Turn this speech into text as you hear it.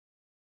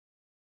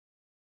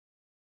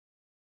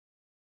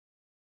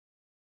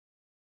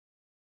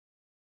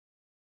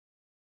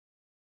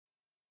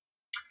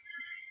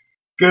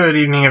Good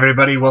evening,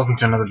 everybody. Welcome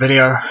to another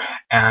video.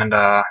 And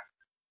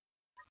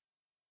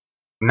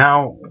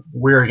now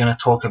we're going to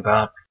talk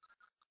about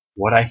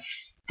what I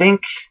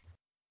think.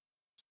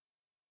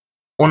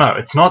 Oh no,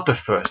 it's not the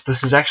first.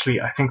 This is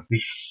actually, I think, the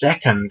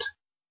second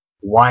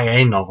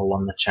YA novel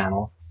on the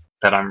channel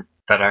that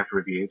I've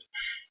reviewed,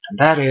 and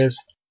that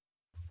is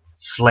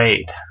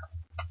Slade.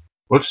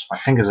 Whoops, my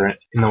fingers are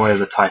in the way of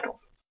the title.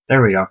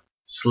 There we go,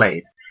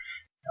 Slade.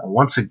 Now,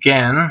 once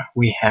again,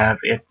 we have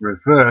it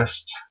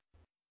reversed.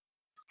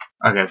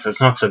 Okay, so it's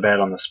not so bad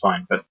on the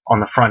spine, but on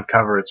the front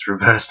cover it's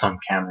reversed on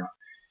camera.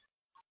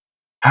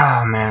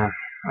 Oh man,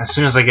 as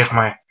soon as I get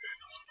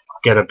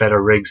a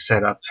better rig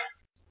set up,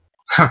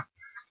 the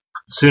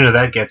sooner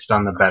that gets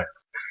done the better.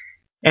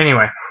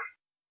 Anyway,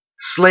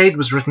 Slade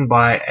was written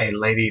by a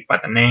lady by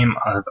the name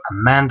of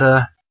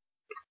Amanda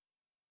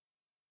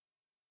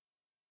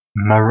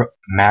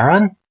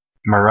Marone?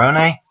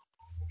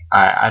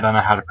 I don't know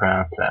how to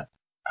pronounce that.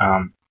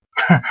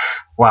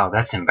 Wow,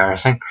 that's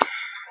embarrassing.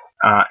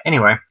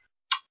 Anyway,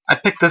 I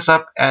picked this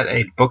up at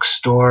a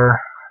bookstore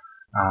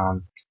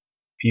a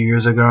few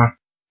years ago.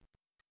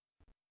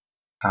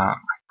 I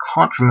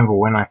can't remember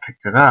when I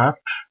picked it up,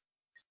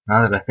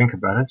 now that I think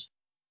about it.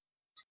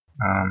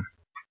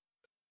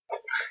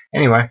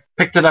 Anyway,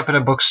 picked it up at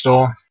a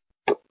bookstore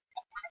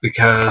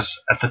because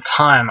at the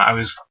time I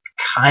was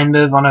kind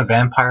of on a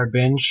vampire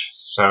binge,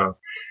 so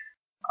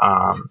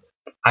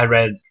I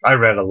read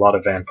a lot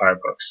of vampire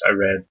books. I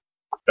read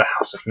The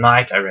House of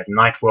Night, I read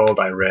Nightworld,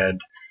 I read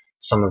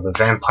some of the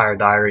Vampire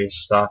Diaries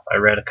stuff. I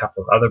read a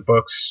couple of other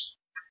books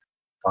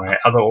by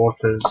other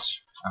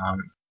authors,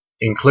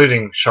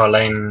 including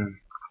Charlaine,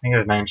 I think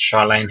her name's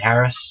Charlaine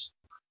Harris,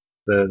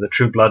 the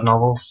True Blood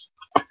novels.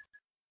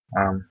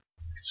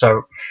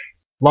 So,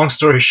 long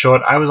story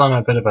short, I was on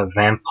a bit of a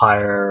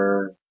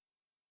vampire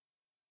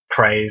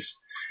craze,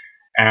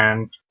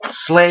 and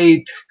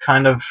Slade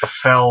kind of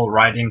fell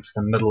right into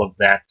the middle of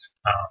that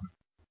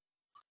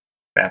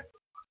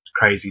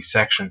crazy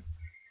section.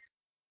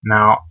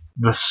 Now,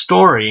 the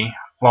story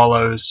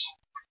follows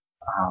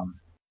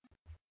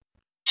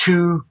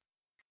two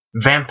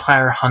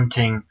vampire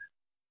hunting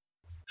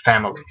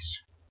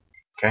families.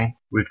 Okay,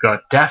 we've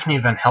got Daphne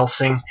Van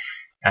Helsing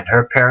and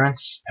her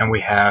parents, and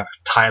we have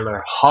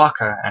Tyler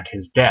Harker and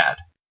his dad.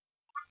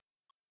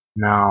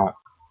 Now,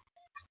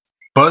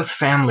 both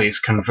families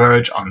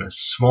converge on this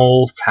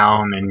small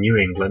town in New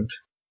England,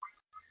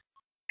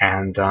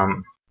 and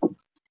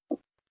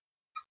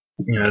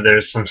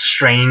there's some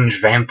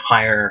strange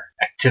vampire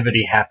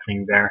activity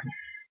happening there,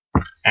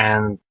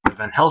 and the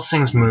Van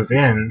Helsings move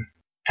in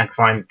and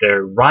find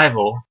their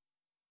rival,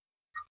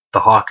 the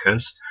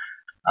Harkers,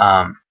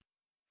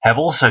 have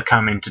also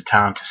come into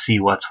town to see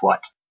what's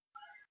what.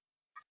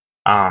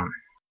 And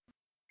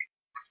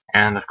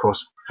of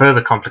course,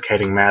 further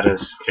complicating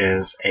matters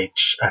is a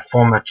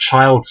former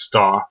child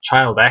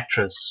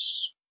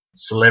actress,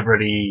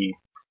 celebrity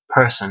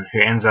person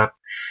who ends up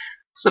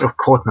sort of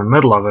caught in the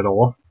middle of it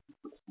all.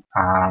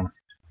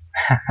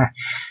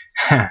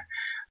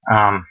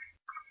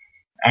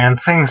 And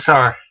things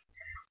are,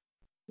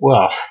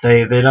 well,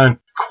 they don't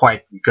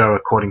quite go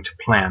according to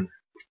plan.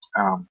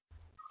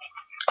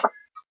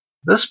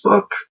 This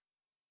book,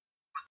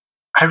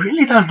 I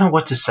really don't know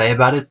what to say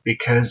about it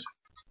because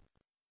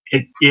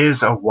it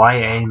is a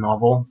YA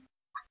novel,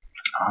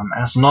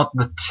 and it's not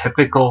the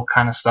typical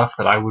kind of stuff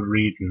that I would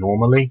read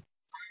normally.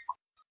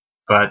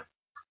 But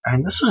I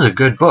mean, this was a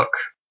good book.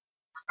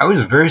 I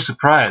was very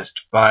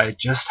surprised by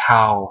just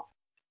how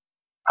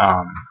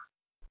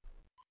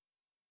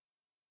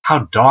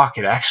dark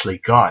it actually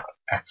got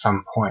at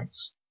some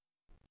points.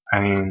 I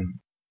mean,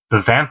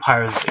 the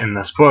vampires in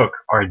this book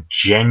are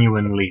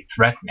genuinely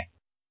threatening,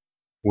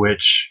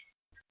 which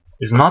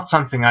is not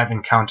something I've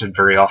encountered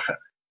very often.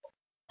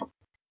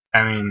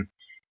 I mean,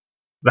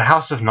 the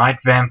House of Night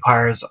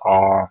vampires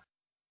are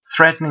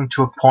threatening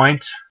to a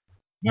point,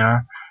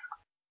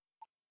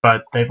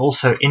 but they've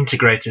also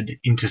integrated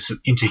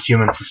into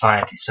human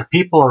society. So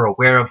people are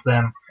aware of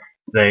them.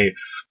 They've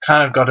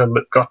kind of got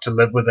to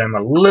live with them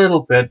a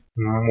little bit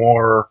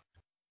more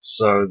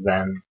so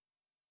than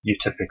you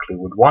typically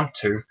would want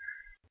to.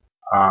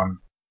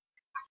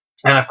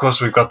 And of course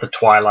we've got the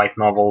Twilight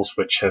novels,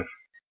 which have,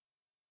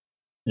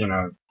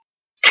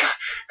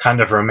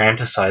 kind of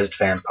romanticized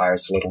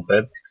vampires a little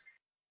bit.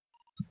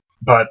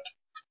 But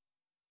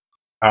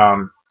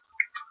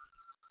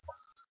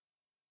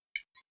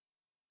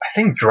I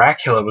think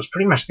Dracula was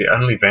pretty much the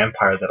only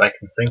vampire that I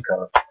can think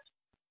of,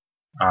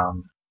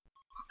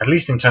 at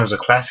least in terms of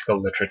classical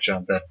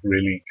literature, that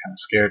really kind of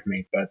scared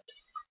me. But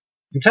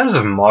in terms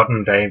of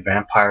modern day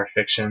vampire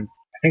fiction,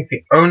 I think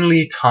the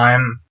only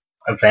time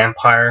a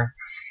vampire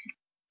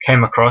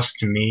came across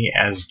to me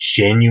as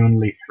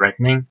genuinely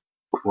threatening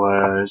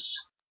was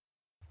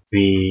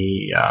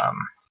the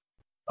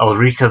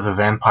Ulrika the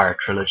Vampire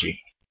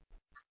trilogy.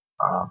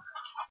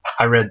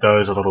 I read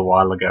those a little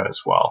while ago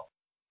as well.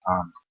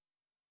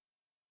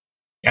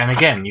 And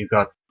again, you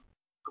got,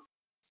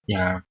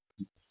 they're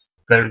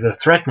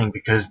threatening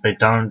because they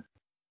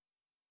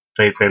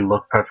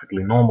look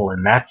perfectly normal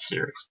in that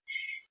series.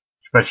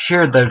 But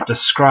here they're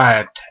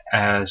described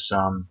as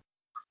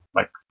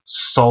like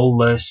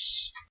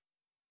soulless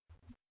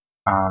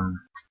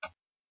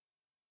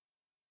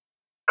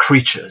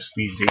creatures.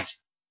 These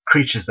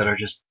creatures that are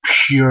just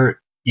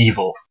pure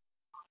evil.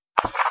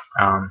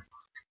 And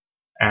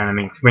I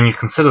mean, when you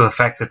consider the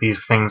fact that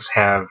these things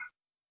have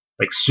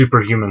like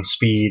superhuman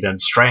speed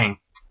and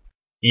strength,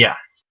 yeah,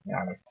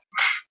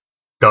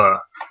 duh.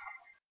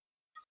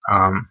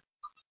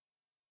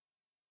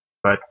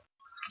 But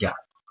yeah.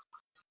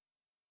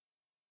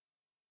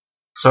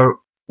 So,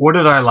 what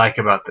did I like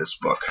about this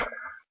book?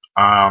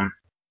 I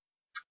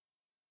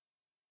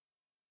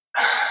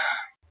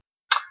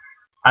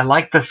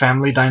liked the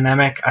family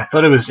dynamic. I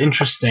thought it was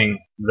interesting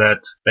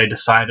that they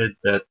decided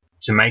that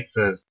to make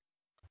the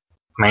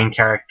main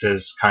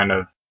characters kind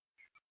of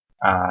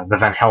the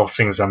Van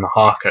Helsings and the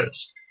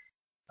Harkers,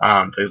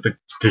 the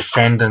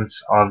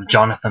descendants of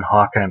Jonathan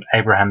Harker and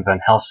Abraham Van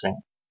Helsing.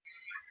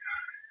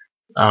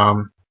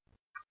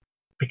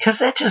 Because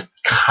that just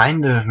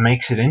kind of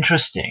makes it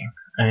interesting.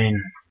 I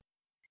mean,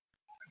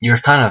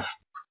 you're kind of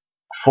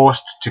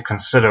forced to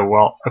consider,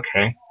 well,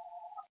 okay,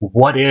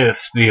 what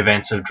if the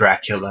events of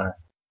Dracula,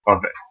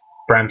 of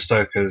Bram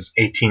Stoker's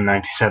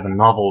 1897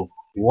 novel,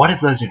 what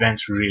if those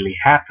events really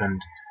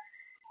happened?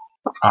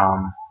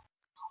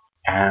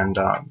 And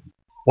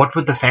what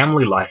would the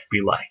family life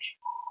be like?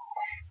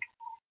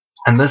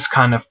 And this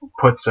kind of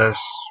puts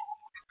us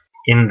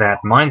in that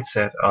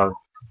mindset of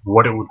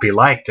what it would be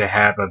like to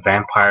have a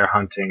vampire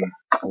hunting,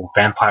 or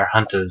vampire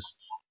hunters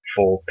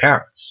for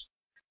parents.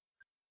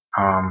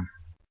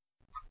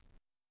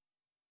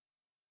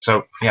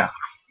 So yeah,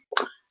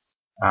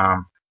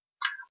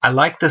 I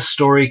like the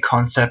story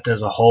concept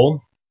as a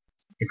whole.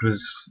 It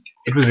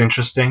was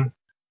interesting.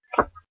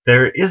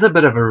 There is a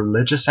bit of a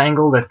religious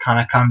angle that kind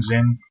of comes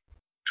in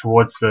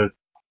towards the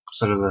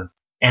sort of the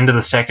end of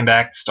the second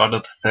act, start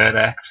of the third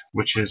act,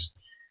 which is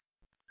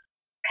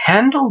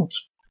handled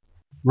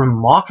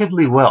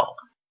remarkably well.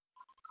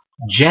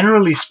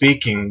 Generally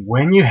speaking,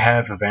 when you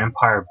have a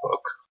vampire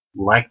book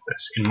like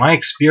this, in my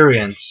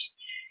experience,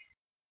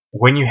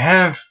 when you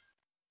have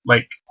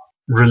like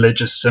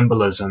religious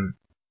symbolism,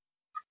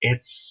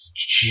 it's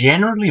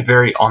generally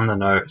very on the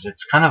nose.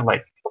 It's kind of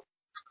like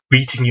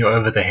beating you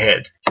over the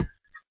head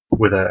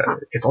with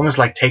it's almost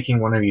like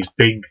taking one of these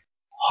big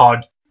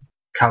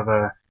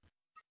hardcover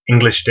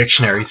English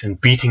dictionaries and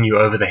beating you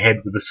over the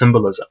head with the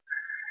symbolism.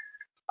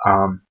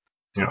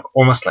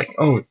 Almost like,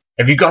 oh,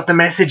 have you got the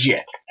message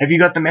yet? Have you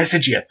got the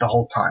message yet? The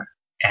whole time.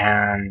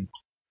 And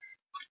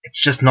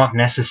it's just not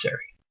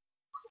necessary.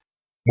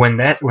 When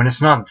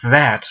it's not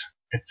that,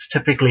 it's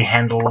typically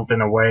handled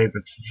in a way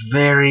that's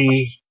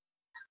very,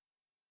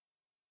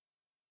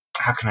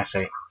 how can I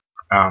say,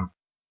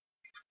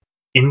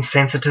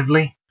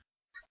 insensitively.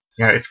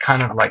 It's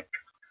kind of like,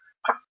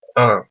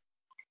 oh,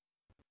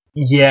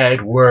 yeah,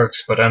 it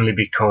works, but only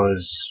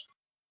because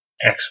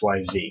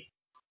XYZ,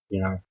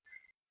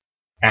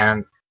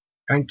 And,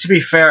 I mean, to be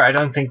fair, I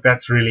don't think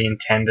that's really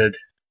intended.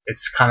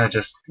 It's kind of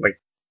just like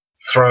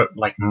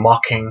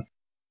mocking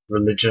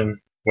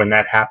religion when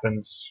that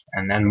happens,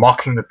 and then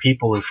mocking the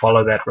people who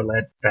follow that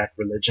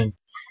religion.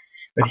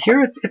 But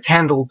here it's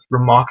handled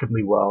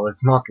remarkably well.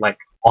 It's not like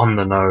on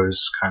the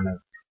nose kind of,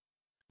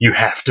 you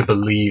have to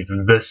believe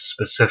this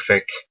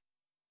specific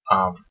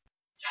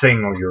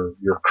thing or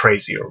you're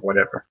crazy or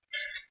whatever.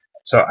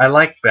 So I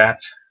like that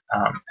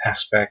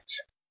aspect.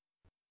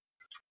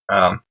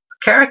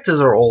 Characters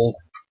are all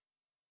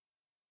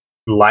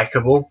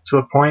likable to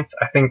a point.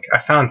 I think I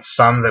found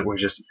some that were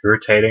just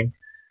irritating,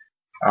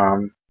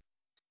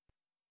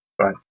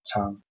 but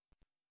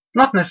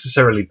not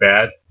necessarily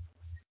bad.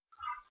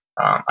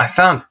 I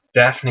found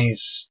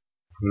Daphne's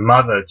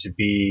mother to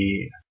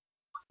be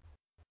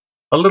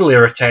a little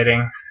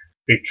irritating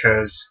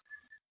because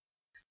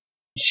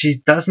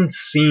she doesn't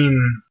seem,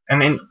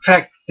 and in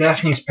fact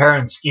Daphne's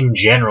parents in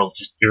general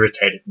just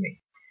irritated me.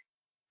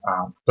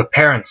 The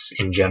parents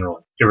in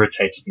general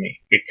irritated me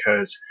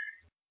because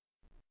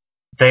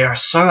they are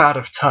so out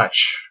of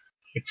touch,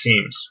 it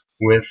seems,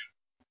 with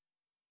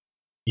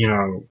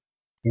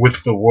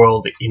the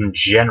world in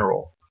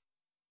general.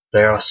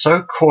 They are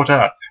so caught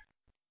up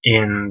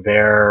in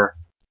their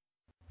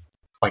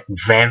like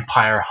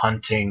vampire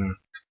hunting,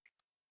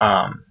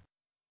 I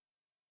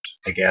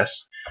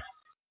guess,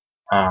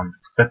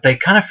 that they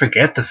kind of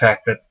forget the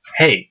fact that,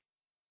 hey,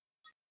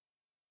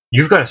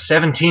 you've got a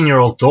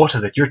 17-year-old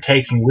daughter that you're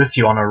taking with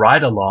you on a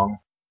ride-along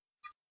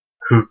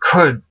who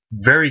could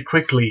very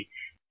quickly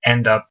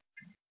end up,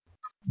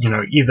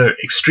 either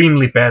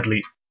extremely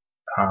badly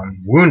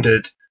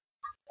wounded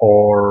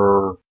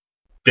or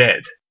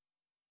dead.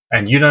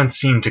 And you don't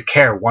seem to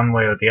care one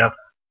way or the other.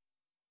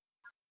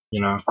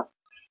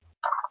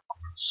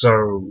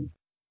 So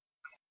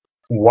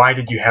why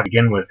did you have to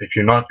begin with if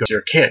you're not going to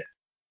your kid?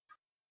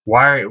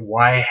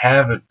 Why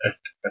have a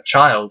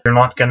child if you're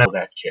not going to know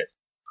that kid?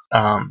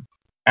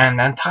 And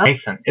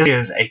Nathan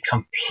is a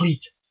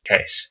complete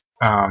case,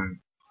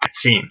 it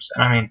seems.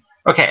 And I mean,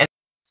 okay,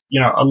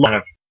 a lot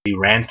of the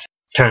rant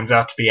turns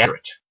out to be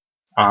accurate.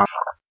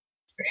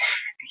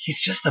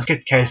 He's just a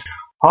good case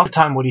half the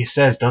time what he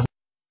says doesn't.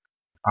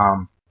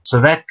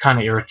 So that kind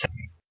of irritates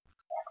me.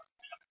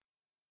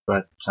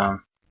 But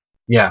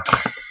yeah.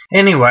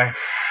 Anyway,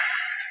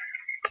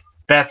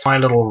 that's my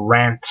little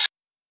rant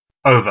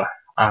over.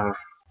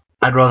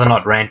 I'd rather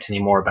not rant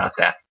anymore about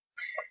that.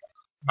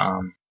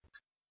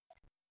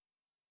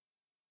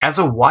 As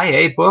a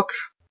YA book,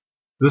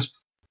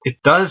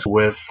 it does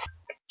with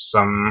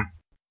some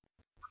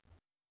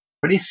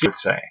pretty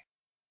serious, say.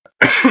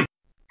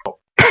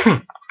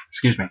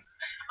 Excuse me.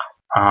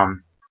 I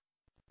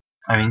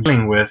mean,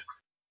 dealing with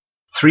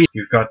three.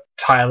 You've got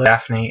Tyler,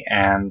 Daphne,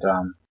 and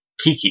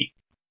Kiki,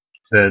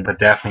 the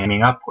Daphne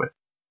ending up with.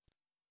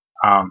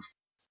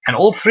 And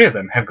all three of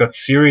them have got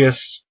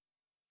serious,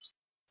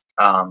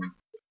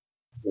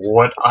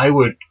 what I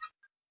would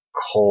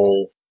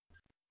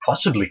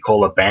possibly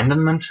call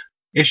abandonment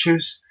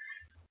issues.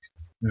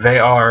 They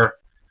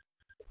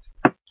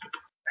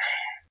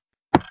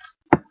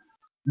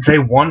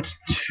want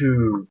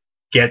to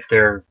get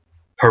their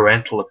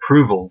parental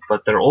approval,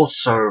 but they're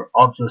also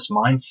of this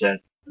mindset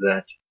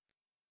that,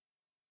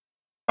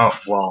 oh,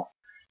 well,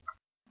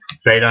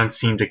 they don't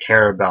seem to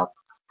care about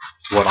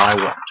what I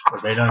want,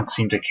 or they don't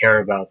seem to care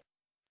about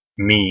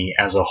me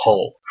as a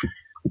whole.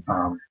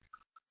 And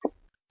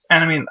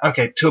I mean,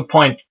 okay, to a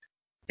point,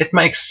 it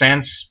makes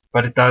sense,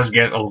 but it does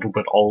get a little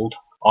bit old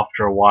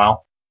after a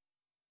while.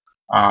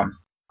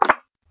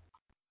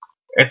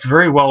 It's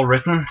very well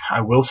written.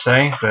 I will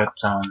say that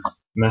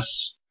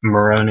Miss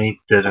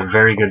Maroney did a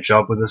very good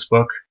job with this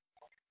book.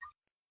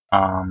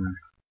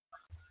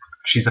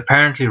 She's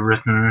apparently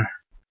written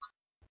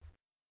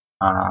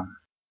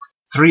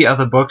 3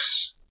 other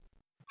books,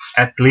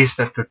 at least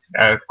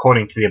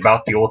according to the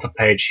About the Author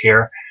page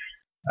here.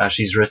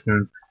 She's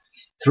written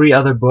 3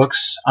 other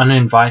books: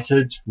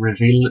 Uninvited,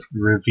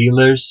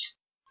 Revealers,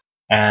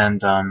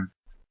 and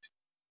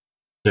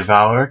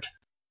Devoured,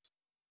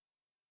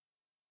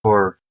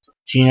 for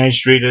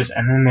teenage readers.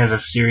 And then there's a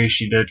series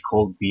she did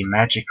called The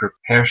Magic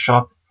Repair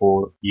Shop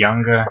for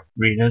younger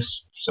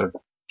readers, so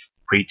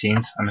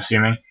preteens, I'm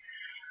assuming.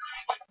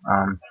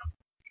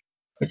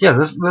 But yeah,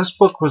 this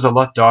book was a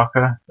lot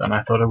darker than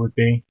I thought it would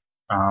be.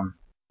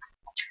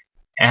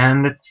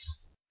 And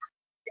it's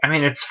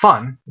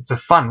fun. It's a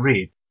fun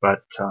read,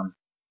 but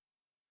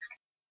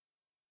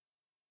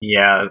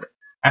yeah,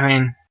 I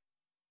mean,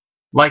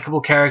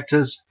 likable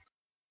characters,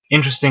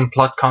 interesting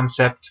plot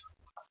concept.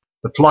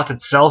 The plot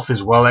itself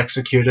is well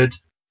executed.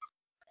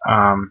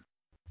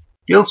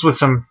 Deals with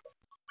some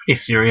pretty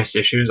serious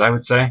issues, I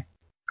would say.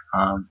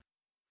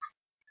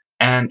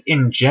 And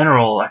in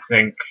general, I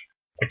think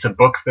it's a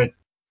book that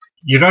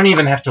you don't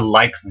even have to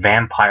like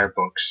vampire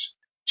books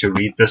to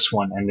read this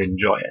one and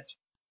enjoy it.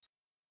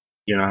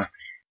 You know,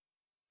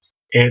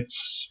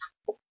 it's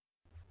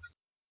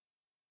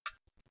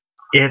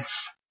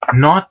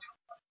not,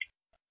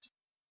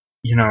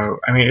 you know,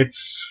 I mean,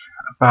 it's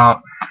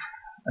about,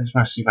 I just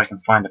want to see if I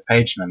can find a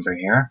page number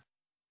here.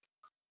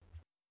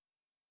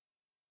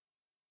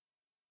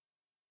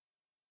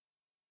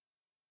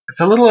 It's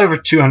a little over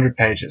 200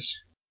 pages.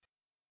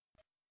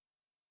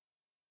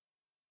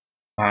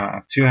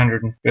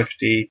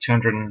 250,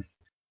 200.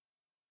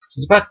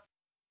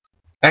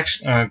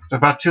 It's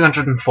about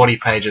 240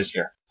 pages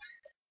here.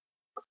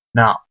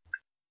 Now,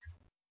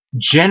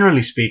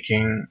 generally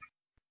speaking,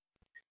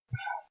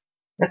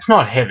 it's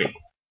not heavy.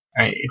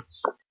 It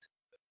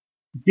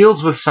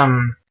deals with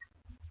some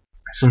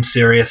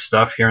serious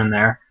stuff here and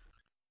there,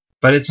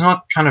 but it's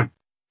not kind of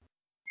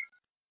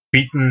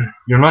beaten.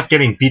 You're not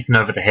getting beaten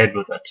over the head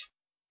with it.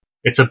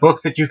 It's a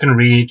book that you can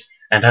read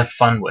and have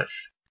fun with.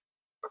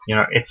 You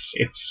know,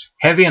 it's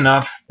heavy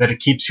enough that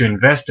it keeps you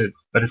invested,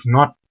 but it's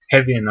not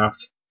heavy enough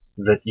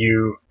that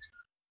you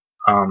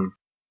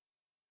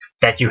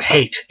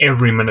hate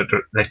every minute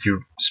that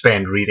you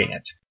spend reading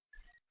it.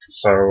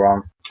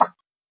 So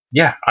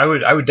yeah, I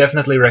would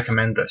definitely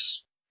recommend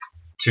this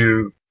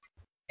to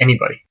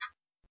anybody.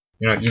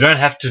 You know, you don't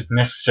have to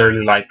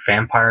necessarily like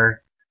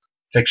vampire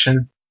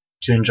fiction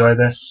to enjoy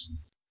this,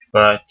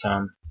 but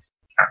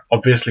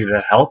obviously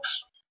that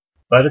helps.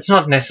 But it's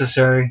not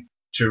necessary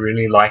to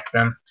really like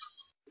them.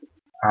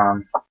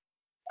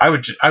 I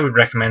would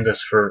recommend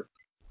this for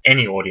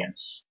any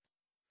audience,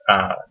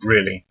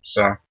 really.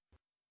 So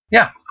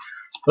yeah,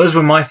 those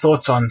were my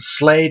thoughts on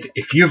Slade.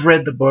 If you've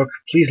read the book,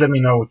 please let me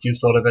know what you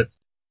thought of it,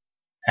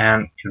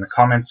 and in the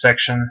comments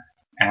section.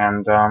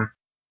 And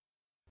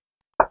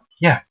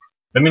yeah,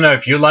 let me know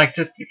if you liked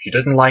it, if you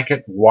didn't like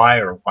it, why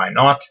or why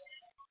not.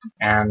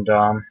 And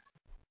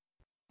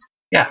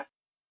yeah,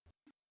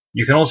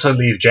 you can also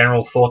leave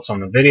general thoughts on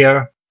the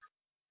video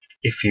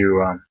if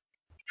you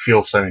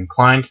feel so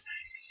inclined.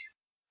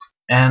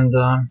 And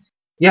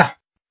yeah,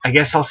 I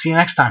guess I'll see you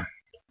next time.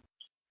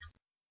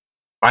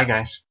 Bye,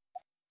 guys.